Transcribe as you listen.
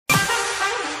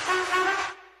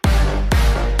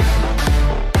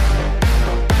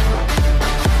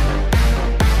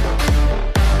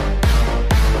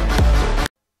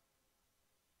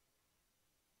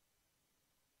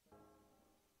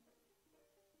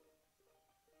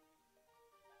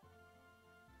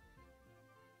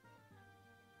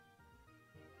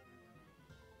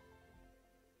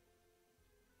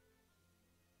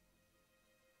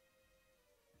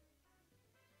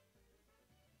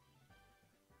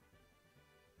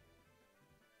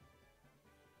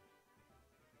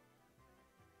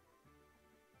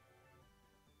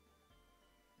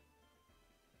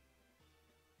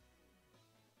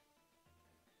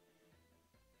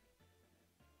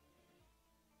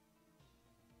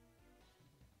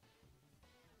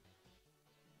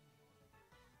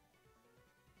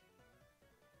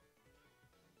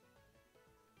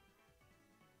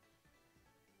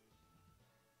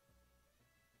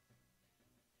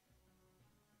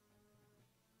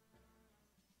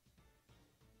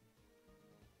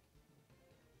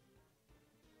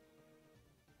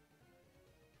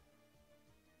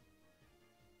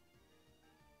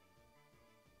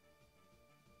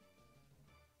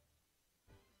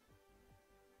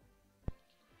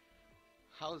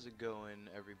How's it going,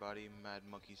 everybody? Mad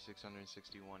Monkey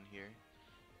 661 here,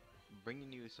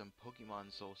 bringing you some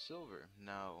Pokemon Soul Silver.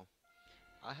 Now,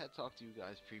 I had talked to you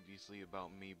guys previously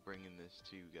about me bringing this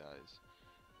to you guys,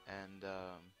 and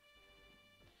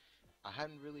I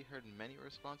hadn't really heard many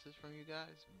responses from you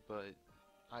guys, but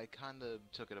I kind of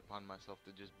took it upon myself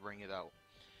to just bring it out.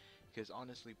 Because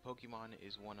honestly, Pokemon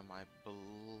is one of my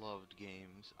beloved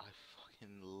games. I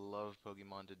fucking love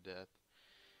Pokemon to death.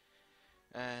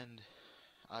 And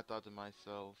I thought to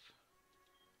myself,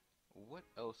 what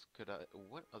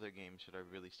other game should I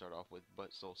really start off with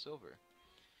but Soul Silver?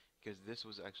 Because this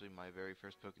was actually my very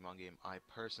first Pokemon game I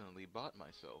personally bought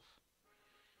myself.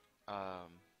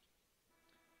 Um,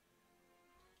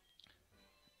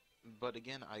 but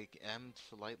again, I am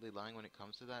slightly lying when it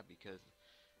comes to that because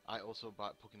I also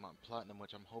bought Pokemon Platinum,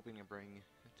 which I'm hoping to bring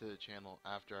to the channel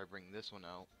after I bring this one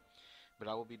out. But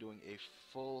I will be doing a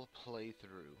full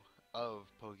playthrough of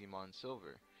Pokemon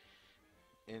Silver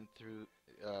in through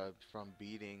from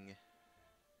beating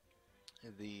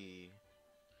the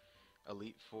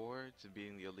Elite Four to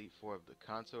beating the Elite Four of the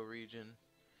Kanto region,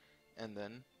 and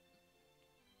then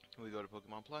we go to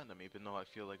Pokemon Platinum. Even though I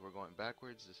feel like we're going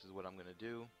backwards, this is what I'm gonna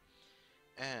do,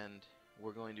 and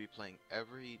we're going to be playing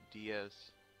every DS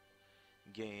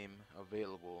game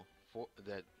available for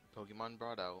that Pokemon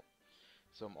brought out.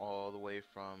 So I'm all the way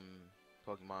from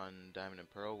Pokemon Diamond and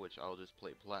Pearl, which I'll just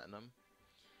play Platinum,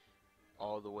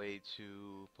 all the way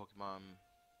to Pokemon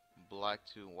Black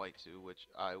 2 and White 2, which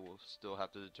I will still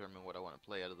have to determine what I want to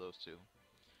play out of those two.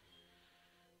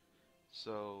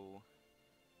 So,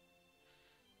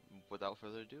 without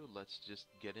further ado, let's just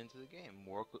get into the game.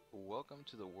 Welcome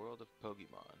to the world of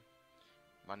Pokemon.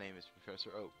 My name is Professor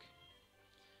Oak,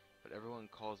 but everyone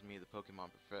calls me the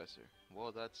Pokemon Professor.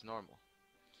 Well, that's normal.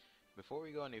 Before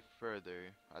we go any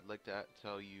further, I'd like to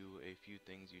tell you a few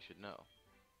things you should know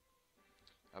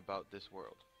about this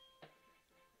world.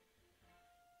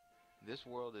 This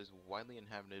world is widely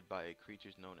inhabited by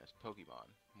creatures known as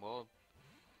Pokemon. Well,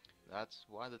 that's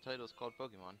why the title is called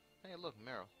Pokemon. Hey, look,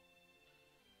 Meryl.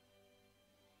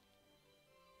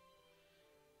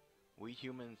 We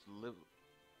humans live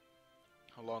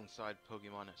alongside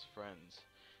Pokemon as friends,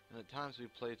 and at times we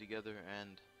play together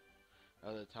and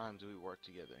other times we work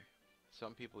together.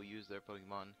 Some people use their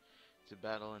Pokemon to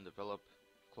battle and develop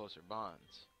closer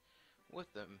bonds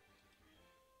with them.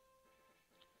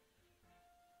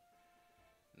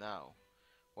 Now,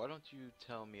 why don't you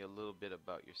tell me a little bit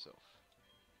about yourself?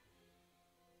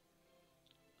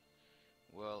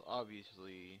 Well,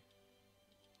 obviously,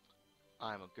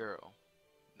 I'm a girl.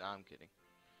 Nah, I'm kidding.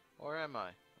 Or am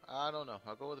I? I don't know.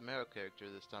 I'll go with a male character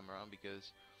this time around because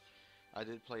I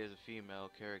did play as a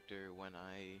female character when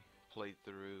I played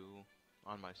through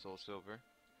on my Soul Silver.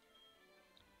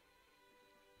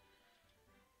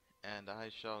 And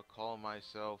I shall call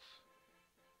myself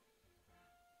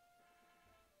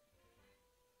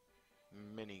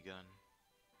Minigun.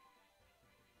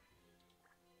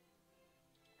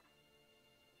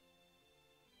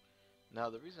 Now,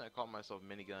 the reason I call myself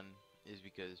Minigun is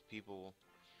because people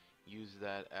use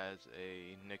that as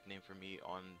a nickname for me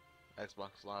on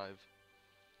Xbox Live.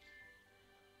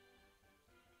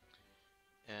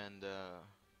 And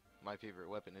my favorite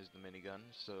weapon is the minigun,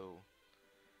 so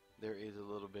there is a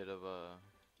little bit of a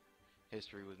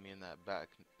history with me in that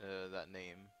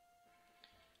name.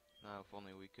 Now, if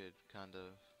only we could kind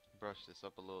of brush this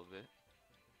up a little bit.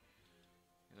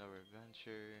 Another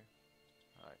adventure.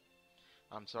 Alright.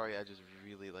 I'm sorry, I just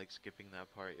really like skipping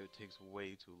that part. It takes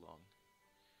way too long.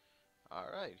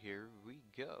 Alright, here we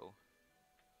go.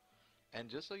 And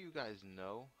just so you guys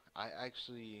know, I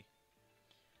actually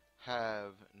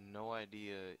have no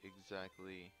idea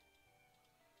exactly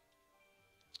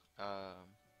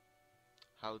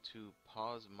how to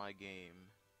pause my game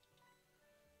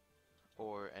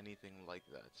or anything like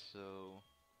that. So,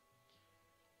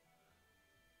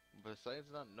 besides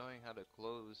not knowing how to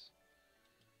close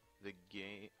the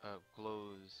game,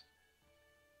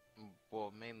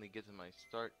 well, mainly get to my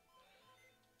start,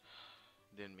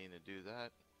 didn't mean to do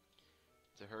that.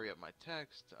 To hurry up my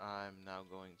text, I'm now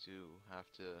going to have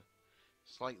to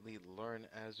slightly learn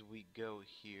as we go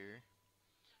here.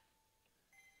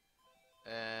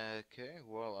 Okay,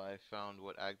 well, I found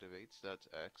what activates, that's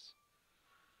X.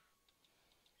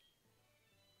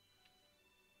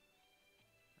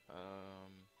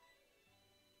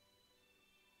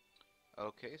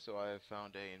 Okay, so I have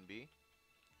found A and B.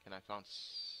 Can I found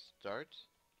start?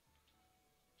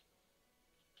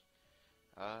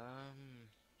 Um,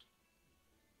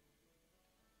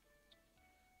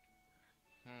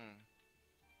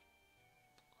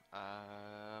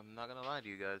 I'm not gonna lie to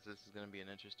you guys, this is gonna be an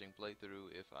interesting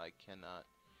playthrough if I cannot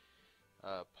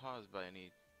pause by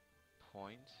any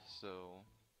point, so...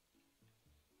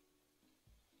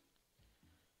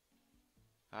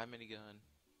 Hi minigun,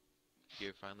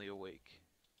 you're finally awake.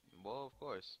 Well, of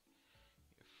course,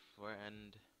 your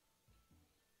friend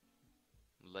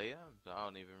Leia, I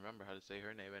don't even remember how to say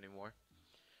her name anymore,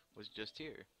 was just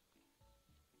here.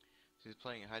 She's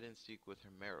playing hide and seek with her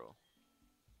Meryl.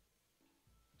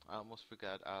 I almost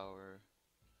forgot our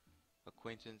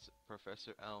acquaintance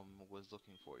Professor Elm was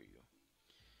looking for you.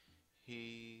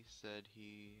 He said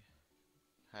he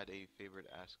had a favorite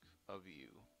ask of you.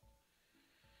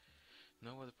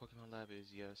 Know where the Pokemon Lab is?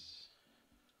 Yes.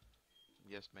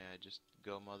 Yes, may I just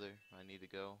go, mother? I need to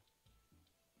go.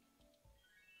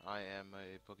 I am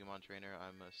a Pokemon trainer.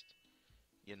 I must,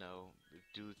 you know,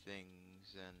 do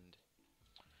things and...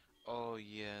 Oh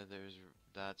yeah,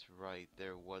 that's right.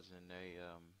 There wasn't a,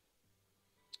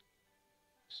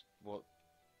 well,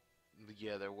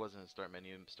 yeah, there wasn't a start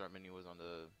menu. Start menu was on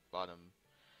the bottom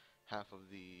half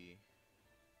of the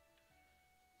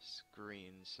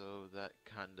screen, so that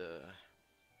kinda...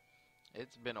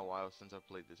 It's been a while since I've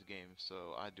played this game,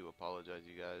 so I do apologize,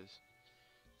 you guys.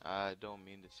 I don't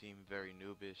mean to seem very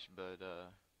noobish, but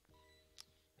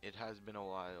it has been a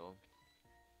while.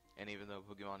 And even though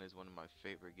Pokemon is one of my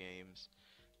favorite games,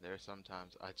 there are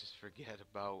sometimes I just forget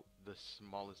about the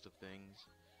smallest of things.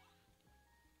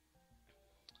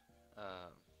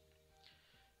 Uh,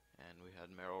 and we had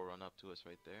Meryl run up to us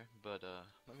right there. But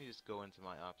let me just go into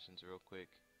my options real quick.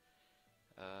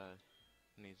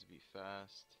 Needs to be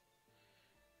fast.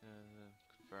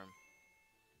 Confirm.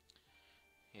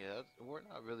 Yeah, we're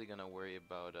not really gonna worry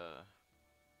about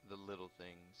the little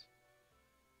things.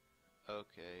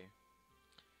 Okay.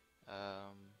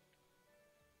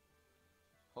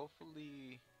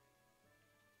 Hopefully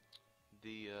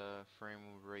the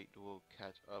frame rate will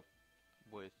catch up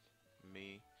with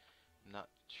me. Not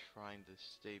trying to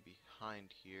stay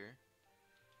behind here,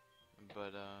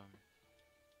 but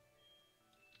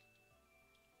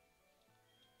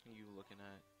you looking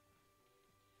at?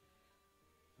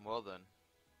 Well then,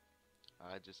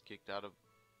 I just kicked out of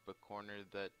a corner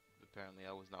that apparently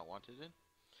I was not wanted in.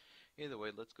 Either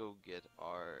way, let's go get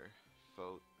our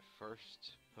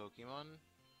first Pokemon,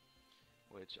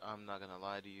 which I'm not gonna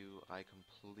lie to you, I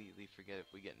completely forget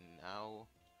if we get now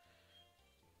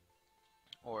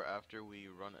or after we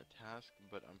run a task,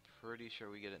 but I'm pretty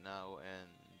sure we get it now,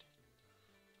 and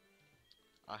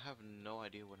I have no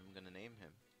idea what I'm gonna name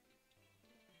him.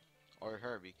 Or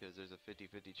her, because there's a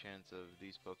 50-50 chance of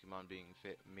these Pokemon being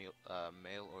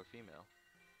male or female.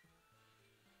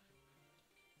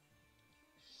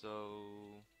 So,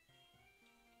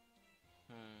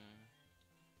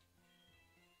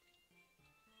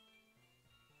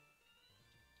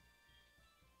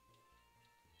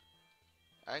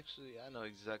 actually, I know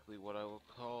exactly what I will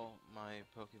call my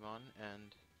Pokemon,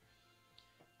 and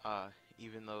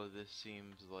even though this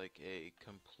seems like a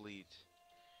complete,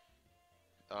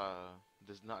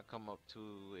 does not come up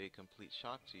to a complete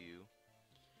shock to you,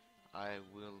 I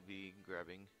will be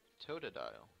grabbing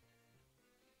Totodile.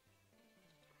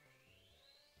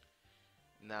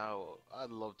 Now, I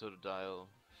love Totodile,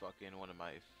 fucking one of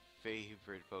my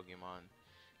favorite Pokemon,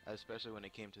 especially when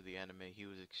it came to the anime. He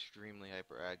was extremely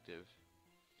hyperactive,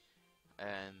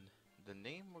 and the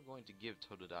name we're going to give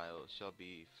Totodile shall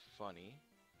be funny,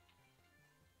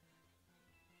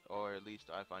 or at least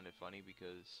I find it funny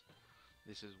because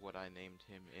this is what I named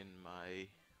him in my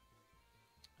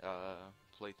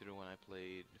playthrough when I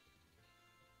played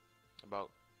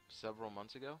about several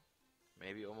months ago,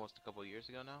 maybe almost a couple years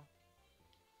ago now.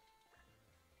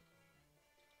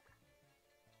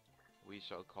 We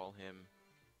shall call him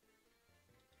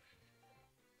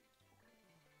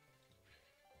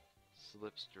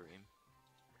Slipstream.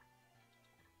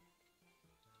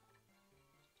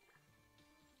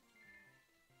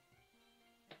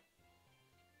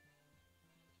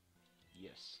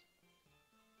 Yes.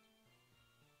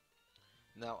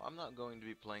 Now, I'm not going to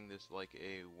be playing this like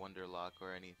a Wonderlock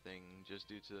or anything, just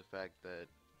due to the fact that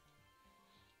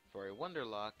for a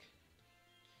Wonderlock,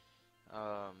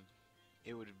 um,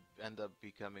 it would end up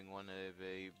becoming one of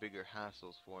a bigger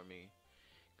hassles for me.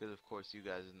 Because of course you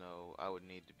guys know I would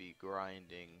need to be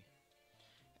grinding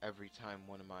every time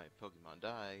one of my Pokemon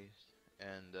dies.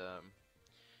 And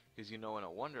because you know in a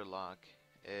Wonderlock,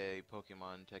 a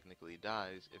Pokemon technically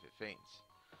dies if it faints.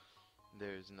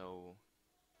 There's no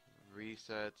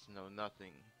resets, no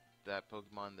nothing. That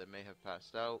Pokemon that may have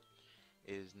passed out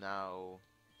is now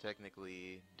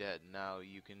technically dead. Now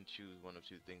you can choose one of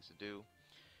two things to do.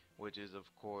 which is of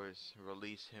course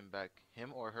release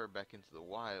him or her back into the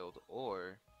wild,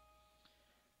 or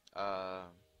uh,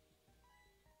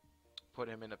 put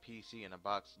him in a PC in a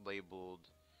box labeled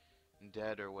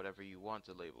dead or whatever you want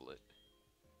to label it.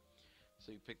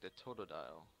 So you pick the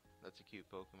Totodile. That's a cute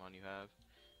Pokemon you have.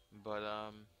 But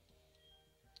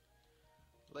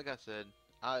like I said,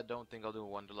 I don't think I'll do a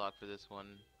Wonderlock for this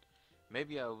one.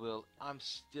 Maybe I will. I'm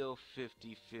still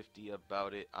 50-50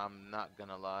 about it. I'm not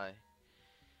gonna lie.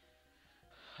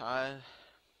 I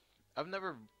I've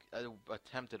never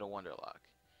attempted a Wonderlock,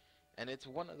 and it's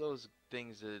one of those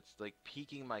things that it's like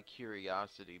piquing my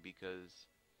curiosity because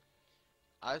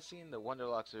I've seen the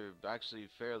Wonderlocks are actually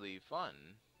fairly fun,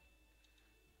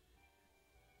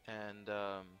 and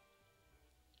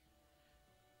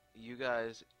you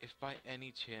guys, if by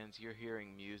any chance you're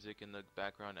hearing music in the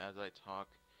background as I talk,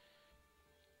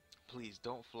 please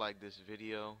don't flag this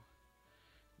video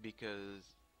because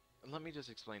let me just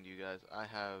explain to you guys. I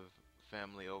have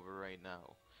family over right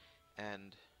now,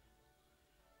 and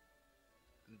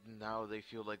now they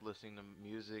feel like listening to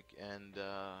music, and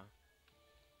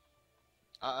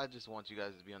I just want you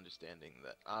guys to be understanding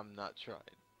that I'm not trying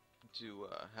to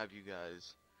have you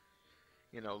guys,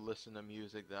 listen to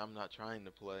music that I'm not trying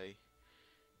to play.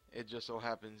 It just so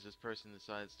happens this person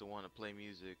decides to want to play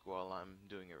music while I'm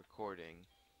doing a recording.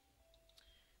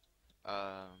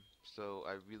 So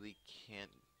I really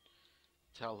can't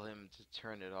tell him to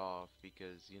turn it off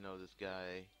because, this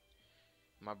guy,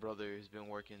 my brother, has been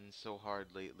working so hard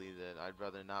lately that I'd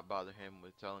rather not bother him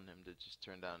with telling him to just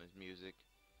turn down his music.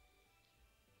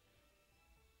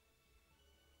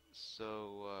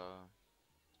 So,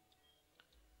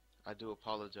 I do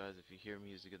apologize if you hear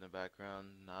music in the background,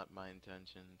 not my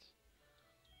intentions.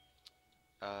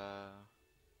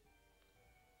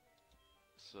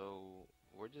 So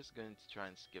we're just going to try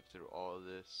and skip through all of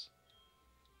this.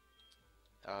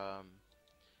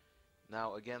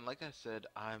 Now again, like I said,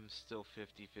 I'm still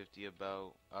 50-50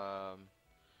 about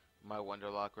my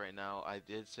Wonderlock right now. I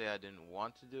did say I didn't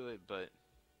want to do it, but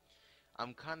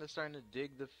I'm kind of starting to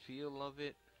dig the feel of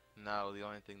it. Now the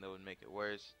only thing that would make it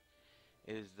worse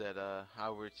is that I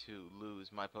were to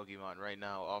lose my Pokemon right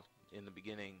now off in the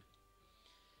beginning,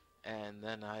 and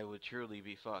then I would truly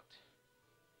be fucked.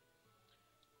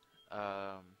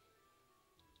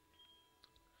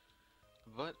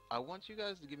 But I want you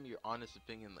guys to give me your honest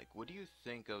opinion. Like, what do you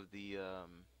think of the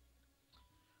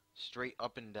straight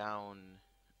up and down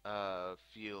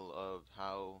feel of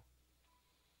how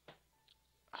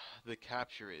the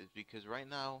capture is? Because right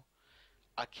now,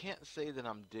 I can't say that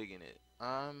I'm digging it.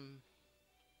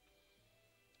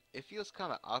 It feels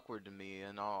kind of awkward to me,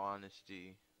 in all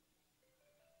honesty.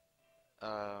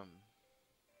 Um,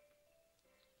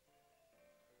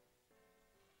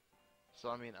 so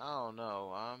I mean, I don't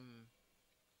know.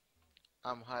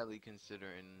 I'm highly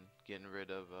considering getting rid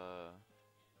of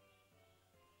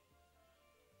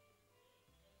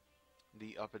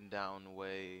the up and down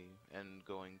way and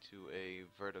going to a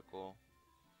vertical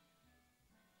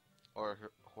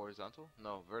or horizontal?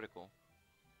 No, vertical.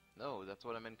 No, that's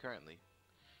what I'm in currently.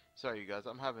 Sorry, you guys.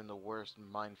 I'm having the worst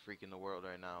mind freak in the world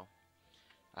right now.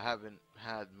 I haven't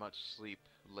had much sleep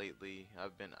lately.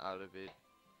 I've been out of it.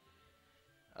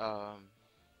 Um,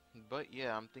 but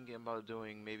yeah, I'm thinking about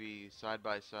doing maybe side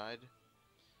by side,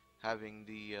 having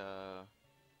the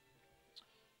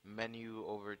menu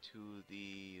over to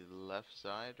the left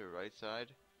side or right side,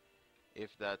 if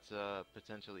that's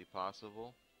potentially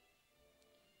possible.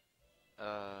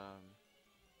 Um,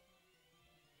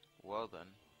 well then,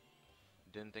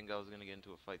 didn't think I was gonna get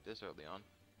into a fight this early on.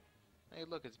 Hey,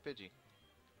 look, it's Pidgey.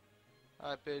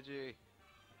 Hi, Pidgey.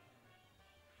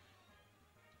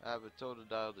 I have a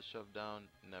Totodile to shove down.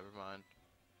 Never mind.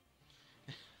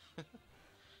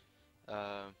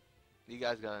 Uh, you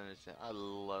guys gotta understand, I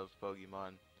love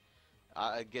Pokemon.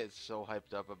 I get so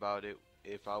hyped up about it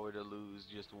if I were to lose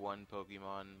just one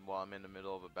Pokemon while I'm in the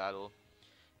middle of a battle.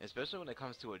 Especially when it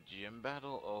comes to a gym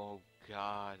battle. Oh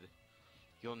god.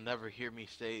 You'll never hear me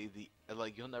say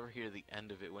you'll never hear the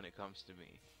end of it when it comes to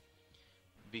me.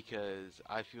 Because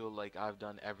I feel like I've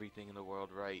done everything in the world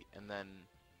right, and then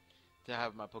to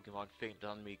have my Pokemon faint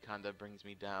on me kinda brings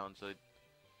me down, so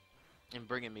in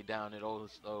bringing me down, it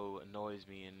also annoys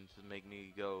me and to make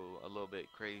me go a little bit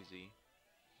crazy.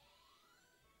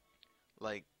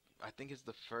 Like, I think it's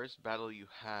the first battle you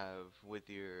have with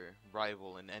your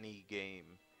rival in any game.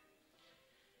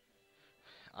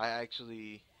 I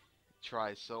actually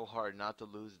try so hard not to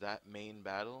lose that main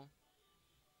battle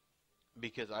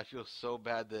because I feel so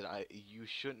bad that you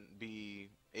shouldn't be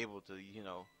able to,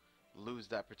 lose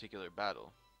that particular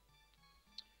battle.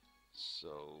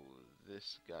 So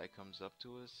this guy comes up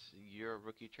to us. You're a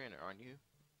rookie trainer, aren't you?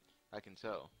 I can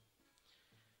tell.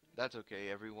 That's okay.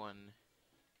 Everyone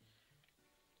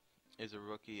is a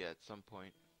rookie at some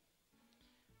point.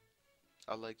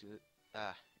 I'd like to.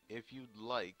 Ah, if you'd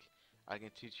like, I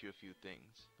can teach you a few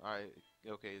things. Alright,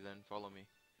 okay, then follow me.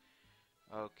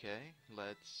 Okay,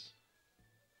 let's.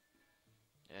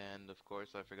 And of course,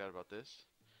 I forgot about this.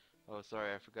 Oh,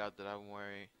 sorry, I forgot that I'm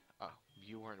wearing. Oh,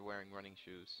 you weren't wearing running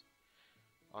shoes.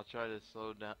 I'll try to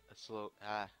slow down.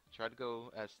 Try to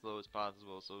go as slow as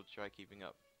possible, so try keeping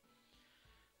up.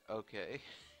 Okay.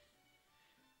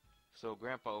 So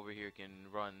Grandpa over here can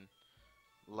run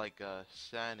like a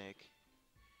Sonic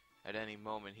at any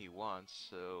moment he wants,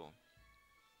 so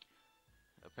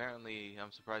apparently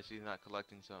I'm surprised he's not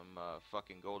collecting some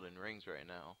fucking golden rings right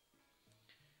now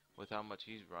with how much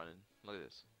he's running. Look at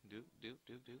this. Doop, doop,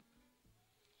 doop, doop.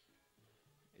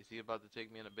 Is he about to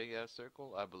take me in a big ass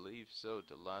circle? I believe so,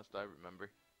 to last I remember.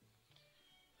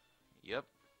 Yep.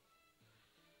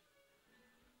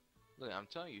 Look, I'm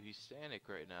telling you, he's Sonic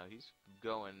right now. He's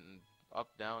going up,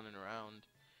 down, and around.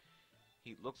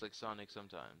 He looks like Sonic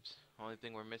sometimes. Only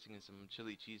thing we're missing is some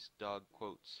chili cheese dog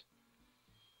quotes.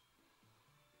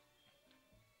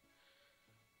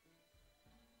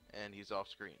 And he's off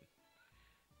screen.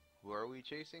 Who are we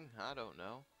chasing? I don't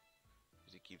know.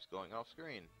 Because he keeps going off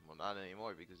screen. Well, not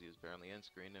anymore because he was barely in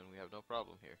screen and we have no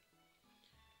problem here.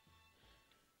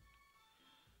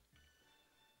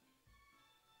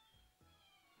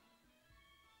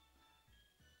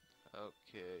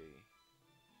 Okay.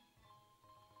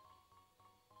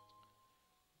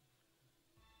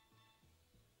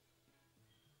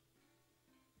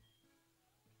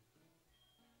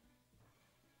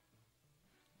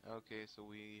 Okay, so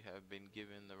we have been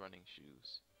given the running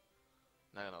shoes.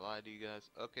 Not gonna lie to you guys.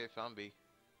 Okay, found B.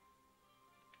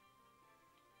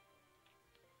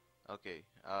 Okay,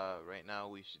 right now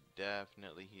we should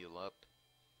definitely heal up.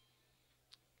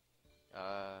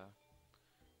 Uh,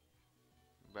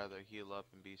 rather heal up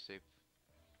and be safe.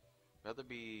 Rather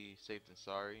be safe than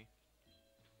sorry.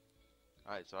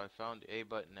 Alright, so I found the A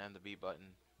button and the B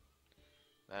button.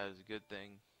 That is a good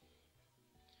thing.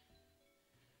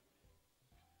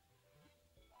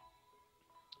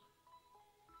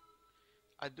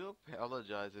 I do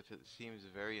apologize if it seems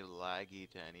very laggy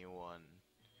to anyone.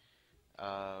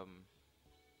 Um,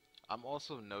 I'm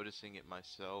also noticing it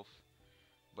myself,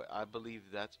 but I believe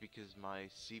that's because my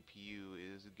CPU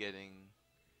is getting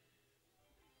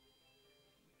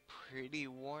pretty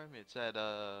warm. It's at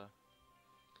 36%.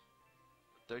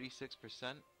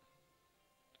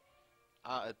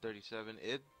 At 37.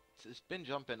 It's been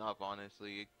jumping up,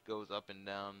 honestly. It goes up and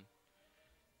down.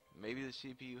 Maybe the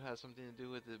CPU has something to do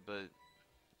with it, but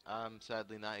I'm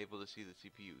sadly not able to see the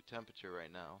CPU temperature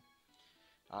right now.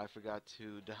 I forgot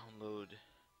to download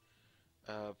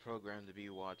a program to be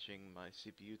watching my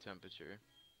CPU temperature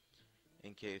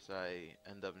in case I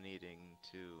end up needing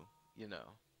to, you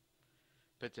know,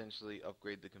 potentially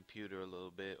upgrade the computer a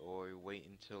little bit or wait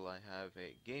until I have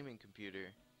a gaming computer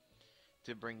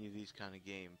to bring you these kind of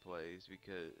gameplays,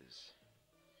 because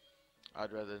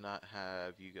I'd rather not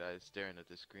have you guys staring at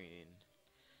the screen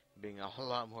being a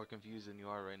lot more confused than you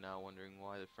are right now, wondering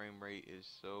why the frame rate is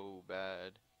so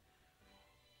bad.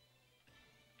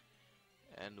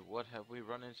 And what have we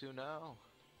run into now?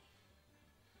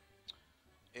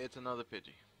 It's another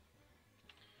Pidgey.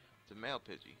 It's a male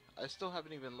Pidgey. I still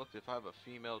haven't even looked if I have a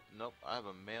female. Nope, I have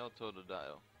a male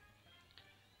Totodile.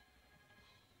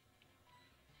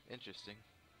 Interesting.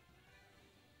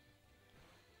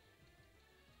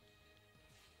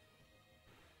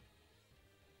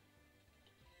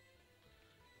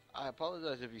 I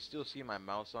apologize if you still see my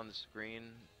mouse on the screen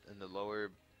in the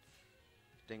lower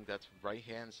thing that's right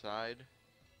hand side.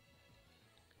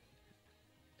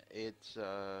 It's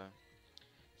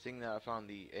seeing that I found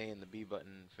the A and the B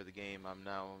button for the game, I'm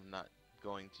now not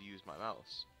going to use my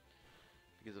mouse.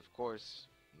 Because of course,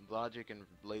 logic and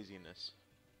laziness.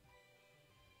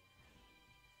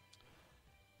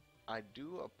 I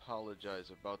do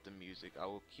apologize about the music. I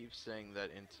will keep saying that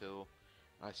until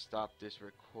I stop this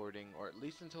recording, or at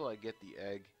least until I get the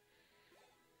egg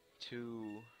to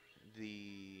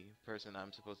the person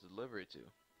I'm supposed to deliver it to.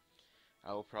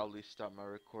 I will probably stop my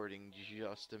recording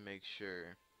just to make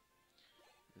sure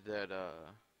that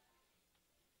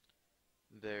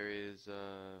there is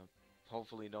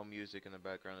hopefully no music in the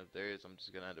background. If there is, I'm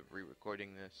just gonna end up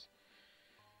re-recording this,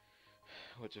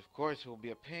 which of course will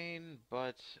be a pain,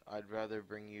 but I'd rather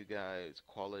bring you guys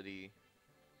quality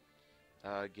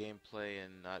gameplay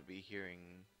and not be hearing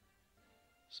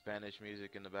Spanish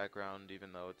music in the background,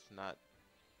 even though it's not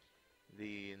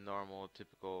the normal,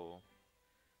 typical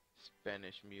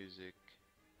Spanish music.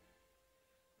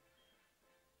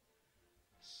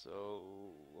 So,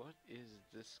 what is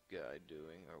this guy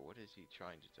doing, or what is he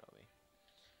trying to tell me?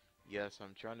 Yes,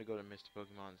 I'm trying to go to Mr.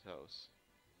 Pokemon's house.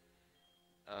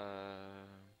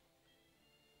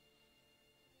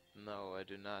 No, I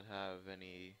do not have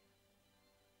any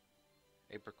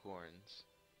apricorns.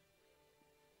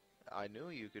 I knew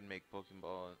you could make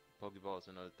Pokeballs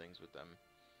and other things with them.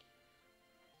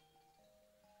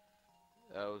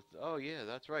 Oh yeah,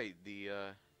 that's right. The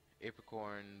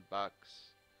apricorn box.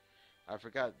 I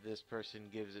forgot this person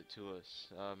gives it to us.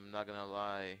 I'm not gonna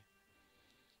lie,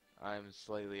 I'm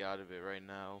slightly out of it right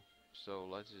now. So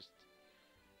let's just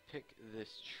pick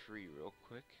this tree real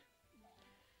quick.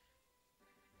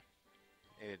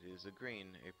 It is a green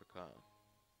apricot.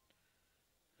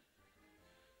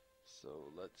 So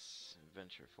let's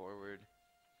venture forward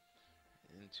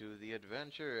into the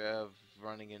adventure of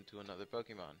running into another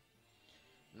Pokemon.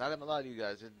 Not gonna lie to you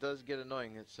guys, it does get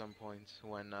annoying at some points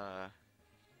when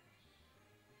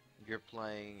you're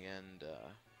playing and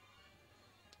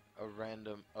a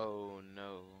random. Oh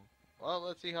no. Well,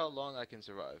 let's see how long I can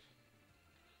survive.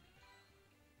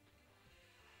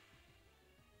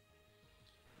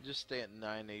 Just stay at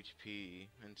 9 HP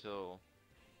until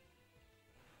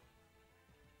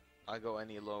I go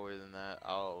any lower than that.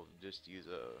 I'll just use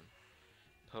a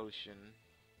potion.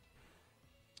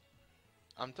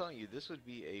 I'm telling you, this would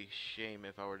be a shame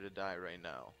if I were to die right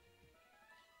now,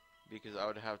 because I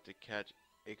would have to catch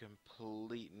a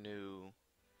complete new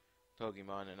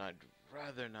Pokemon, and I'd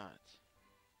rather not.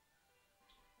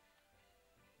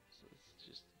 So let's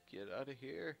just get out of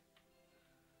here.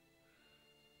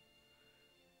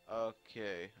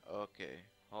 Okay,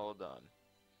 hold on.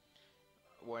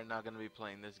 We're not going to be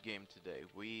playing this game today.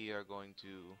 We are going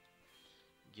to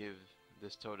give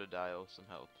this Totodile some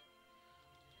help.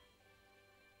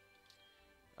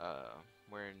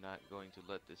 We're not going to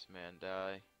let this man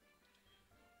die.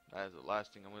 That is the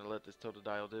last thing I'm going to let this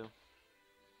Totodile do.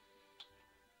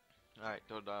 Alright,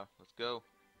 Totodile, let's go.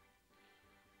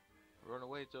 Run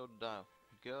away, Totodile.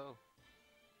 Go.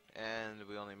 And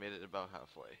we only made it about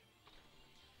halfway.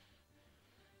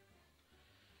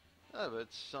 But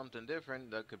it's something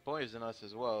different that could poison us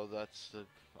as well. That's the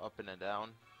up and a down.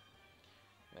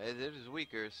 It is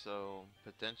weaker, so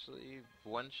potentially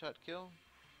one-shot kill.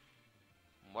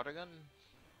 Water gun.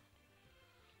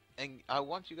 And I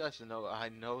want you guys to know, I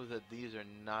know that these are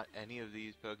not any of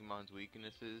these Pokemon's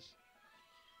weaknesses,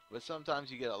 but sometimes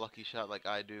you get a lucky shot like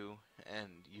I do,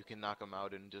 and you can knock them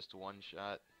out in just one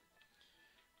shot.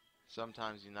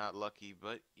 Sometimes you're not lucky,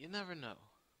 but you never know.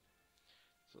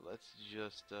 So let's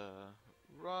just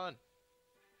run.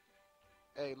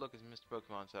 Hey, look, it's Mr.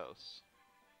 Pokemon's house.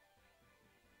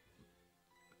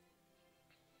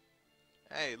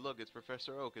 Hey, look, it's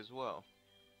Professor Oak as well.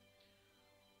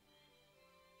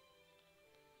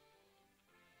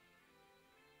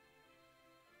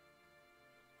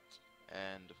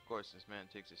 And of course, this man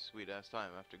takes his sweet ass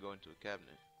time after going to a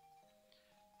cabinet.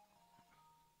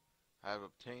 I have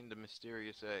obtained a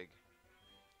mysterious egg.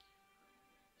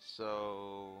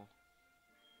 So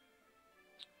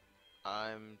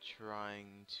I'm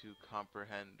trying to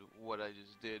comprehend what I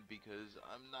just did, because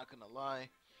I'm not gonna lie,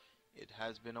 it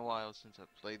has been a while since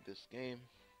I've played this game.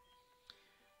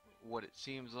 What it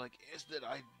seems like is that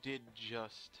I did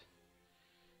just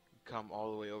come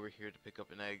all the way over here to pick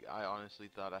up an egg. I honestly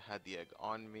thought I had the egg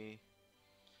on me.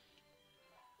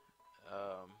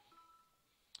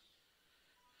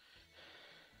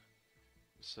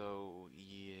 So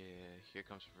yeah, here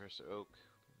comes Professor Oak,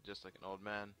 just like an old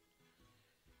man.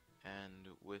 And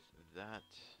with that,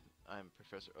 I'm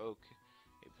Professor Oak,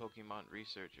 a Pokemon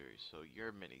researcher. So you're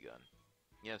a minigun.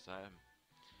 Yes, I am.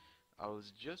 I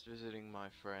was just visiting my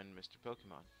friend Mr.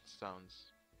 Pokemon. Sounds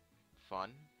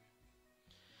fun.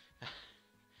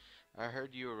 I heard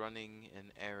you were running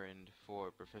an errand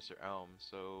for Professor Elm,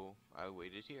 so I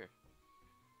waited here.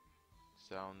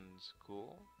 Sounds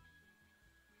cool.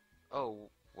 Oh,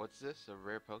 what's this? A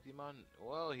rare Pokemon?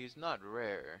 Well, he's not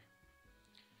rare.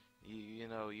 You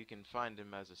know, you can find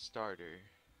him as a starter.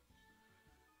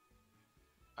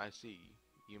 I see.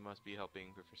 You must be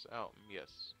helping Professor Elm.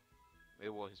 Yes.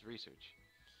 It was his research.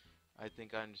 I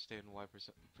think I understand why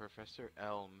Professor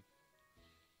Elm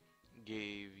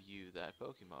gave you that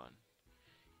Pokemon.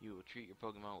 You will treat your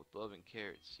Pokemon with love and care,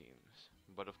 it seems.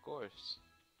 But of course.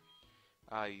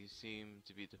 You seem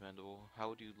to be dependable. How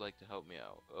would you like to help me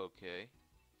out? Okay.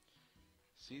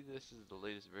 See, this is the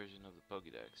latest version of the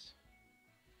Pokédex.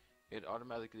 It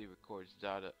automatically records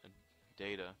data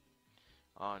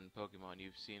on Pokemon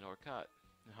you've seen or caught.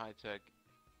 A high-tech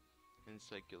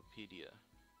encyclopedia.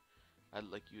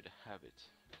 I'd like you to have it.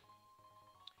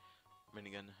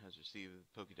 Minigun has received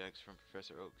Pokédex from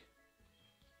Professor Oak.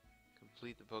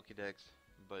 Complete the Pokédex,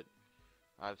 but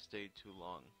I've stayed too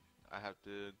long. I have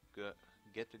to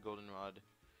get the Goldenrod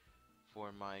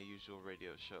for my usual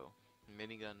radio show.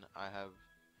 Minigun, I have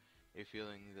a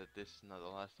feeling that this is not the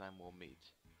last time we'll meet.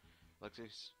 Let's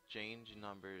exchange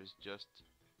numbers just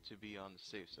to be on the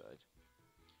safe side.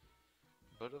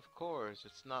 But of course,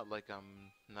 it's not like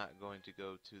I'm not going to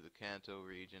go to the Kanto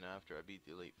region after I beat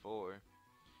the Elite Four.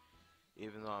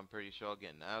 Even though I'm pretty sure I'll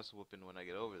get an ass whooping when I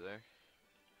get over there.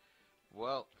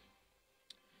 Well,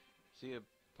 see you,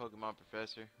 Pokemon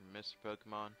Professor, Mr.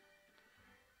 Pokemon.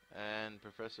 And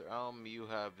Professor Elm, you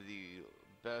have the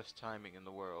best timing in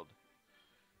the world.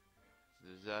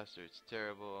 It's a disaster, it's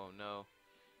terrible, oh no.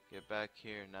 Get back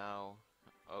here now.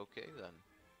 Okay then.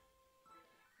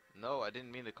 No, I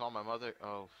didn't mean to call my mother.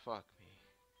 Oh, fuck me.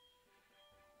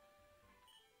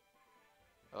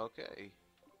 Okay.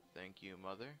 Thank you,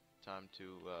 mother. Time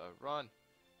to run.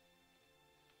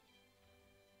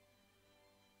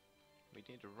 We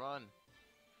need to run.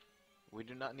 We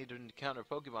do not need to encounter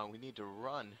Pokemon. We need to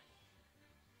run.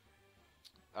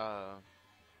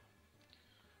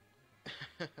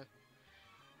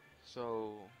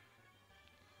 So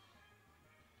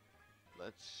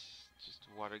let's just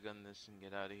water gun this and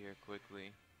get out of here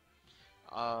quickly.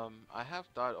 I have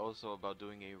thought also about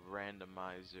doing a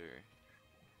randomizer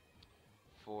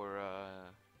for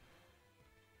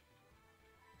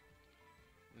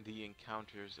the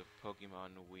encounters of Pokemon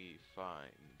we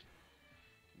find.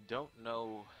 Don't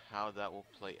know how that will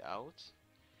play out,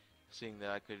 seeing that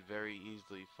I could very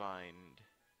easily find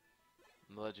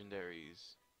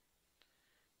legendaries.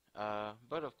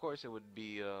 But of course it would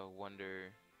be a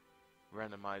Wonder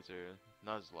Randomizer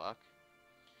Nuzlocke.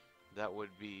 That would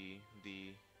be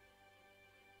the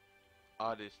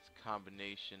oddest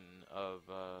combination of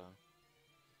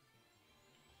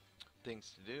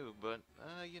things to do, but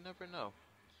you never know.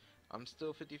 I'm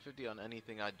still 50-50 on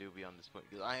anything I do beyond this point,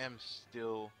 because I am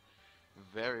still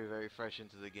very, very fresh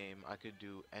into the game. I could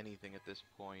do anything at this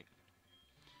point.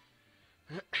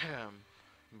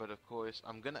 But of course,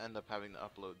 I'm gonna end up having to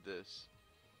upload this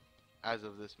as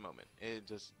of this moment. It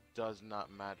just does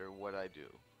not matter what I do.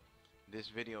 This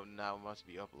video now must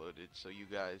be uploaded, so you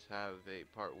guys have a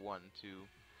part 1 to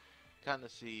kind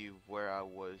of see where I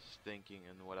was thinking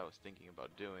and what I was thinking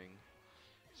about doing,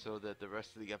 so that the rest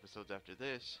of the episodes after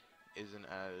this isn't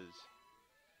as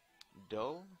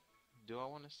dull, do I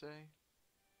want to say?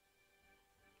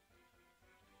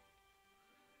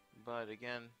 But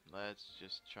again, let's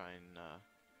just try and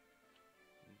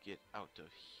get out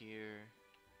of here.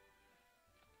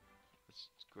 Let's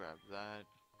grab that.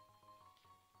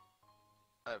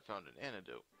 I found an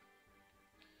antidote.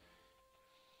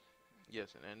 Yes,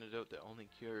 an antidote that only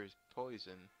cures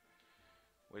poison,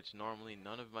 which normally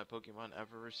none of my Pokemon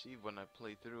ever receive when I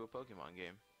play through a Pokemon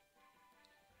game.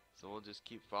 So we'll just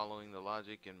keep following the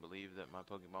logic and believe that my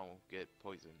Pokemon will get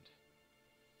poisoned.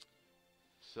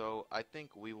 So I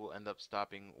think we will end up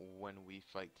stopping when we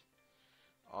fight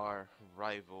our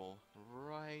rival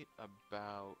right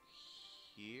about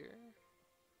here.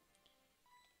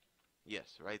 Yes,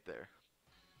 right there.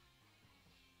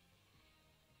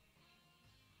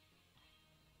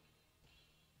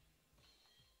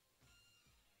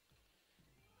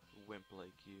 Wimp like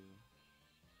you.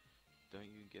 Don't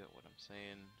you get what I'm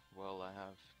saying? Well, I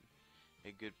have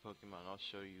a good Pokemon. I'll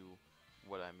show you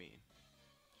what I mean.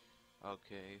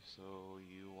 Okay, so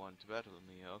you want to battle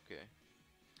me? Okay.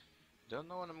 Don't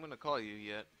know what I'm gonna call you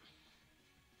yet.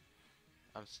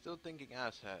 I'm still thinking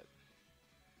asshat.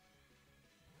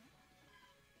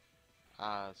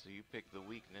 Ah, so you pick the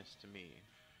weakness to me.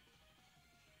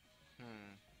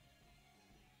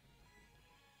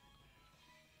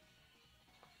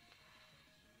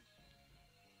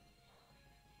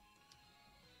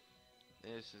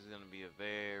 This is gonna be a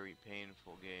very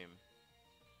painful game.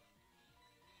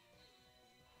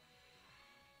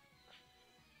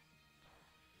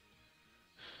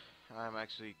 I'm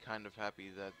actually kind of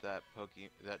happy that that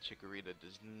Chikorita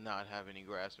does not have any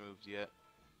grass moves yet.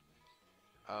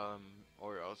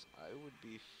 Or else I would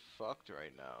be fucked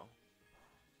right now.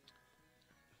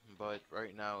 But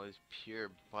right now is pure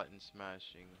button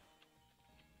smashing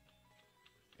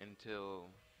until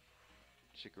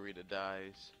Chikorita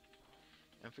dies.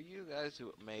 And for you guys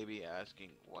who may be asking,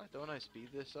 why don't I speed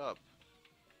this up?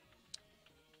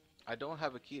 I don't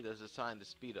have a key that's assigned to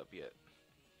speed up yet.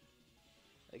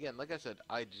 Again, like I said,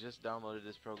 I just downloaded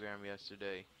this program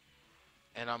yesterday,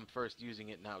 and I'm first using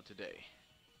it now today.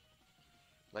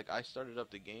 Like, I started up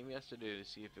the game yesterday to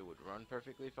see if it would run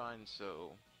perfectly fine,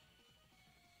 so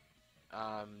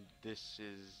this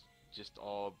is just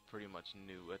all pretty much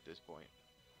new at this point.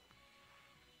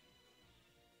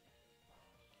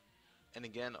 And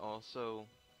again, also,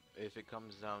 if it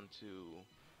comes down to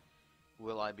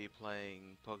will I be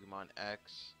playing Pokemon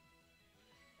X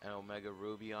and Omega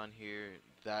Ruby on here,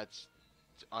 that's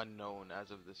unknown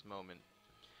as of this moment,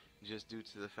 just due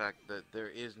to the fact that there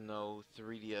is no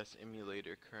 3DS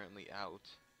emulator currently out,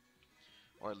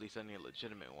 or at least any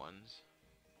legitimate ones,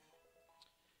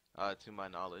 to my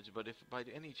knowledge. But if by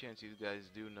any chance you guys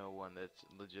do know one that's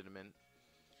legitimate,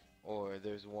 or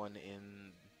there's one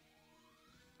in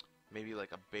maybe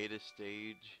like a beta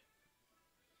stage,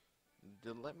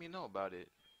 then let me know about it,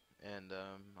 and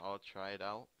I'll try it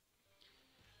out.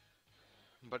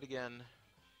 But again,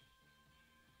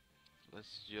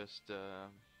 let's just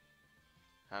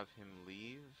have him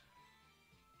leave.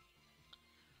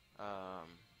 Um,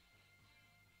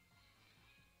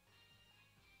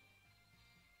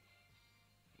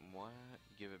 what?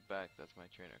 Give it back. That's my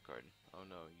trainer card. Oh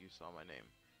no, you saw my name.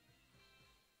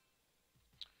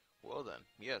 Well then,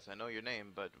 yes, I know your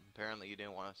name, but apparently you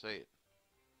didn't want to say it.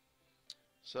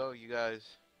 So you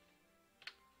guys,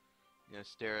 I'm gonna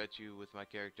stare at you with my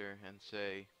character and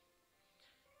say,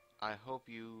 I hope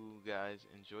you guys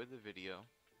enjoyed the video.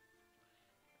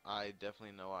 I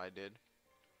definitely know I did.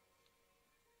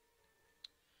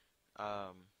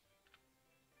 I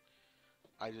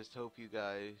just hope you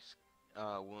guys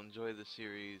will enjoy the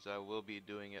series. I will be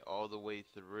doing it all the way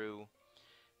through.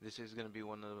 This is going to be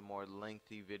one of the more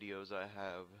lengthy videos I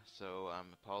have, so I'm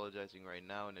apologizing right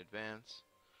now in advance.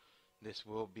 This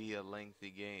will be a lengthy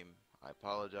game. I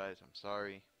apologize. I'm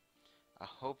sorry. I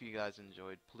hope you guys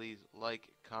enjoyed. Please like,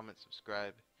 comment,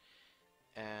 subscribe,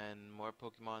 and more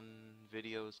Pokemon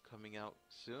videos coming out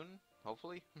soon,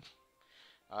 hopefully.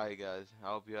 Alright guys, I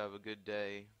hope you have a good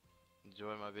day.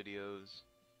 Enjoy my videos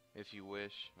if you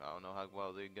wish. I don't know how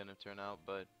well they're gonna turn out,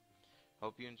 but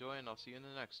hope you enjoy, and I'll see you in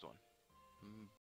the next one.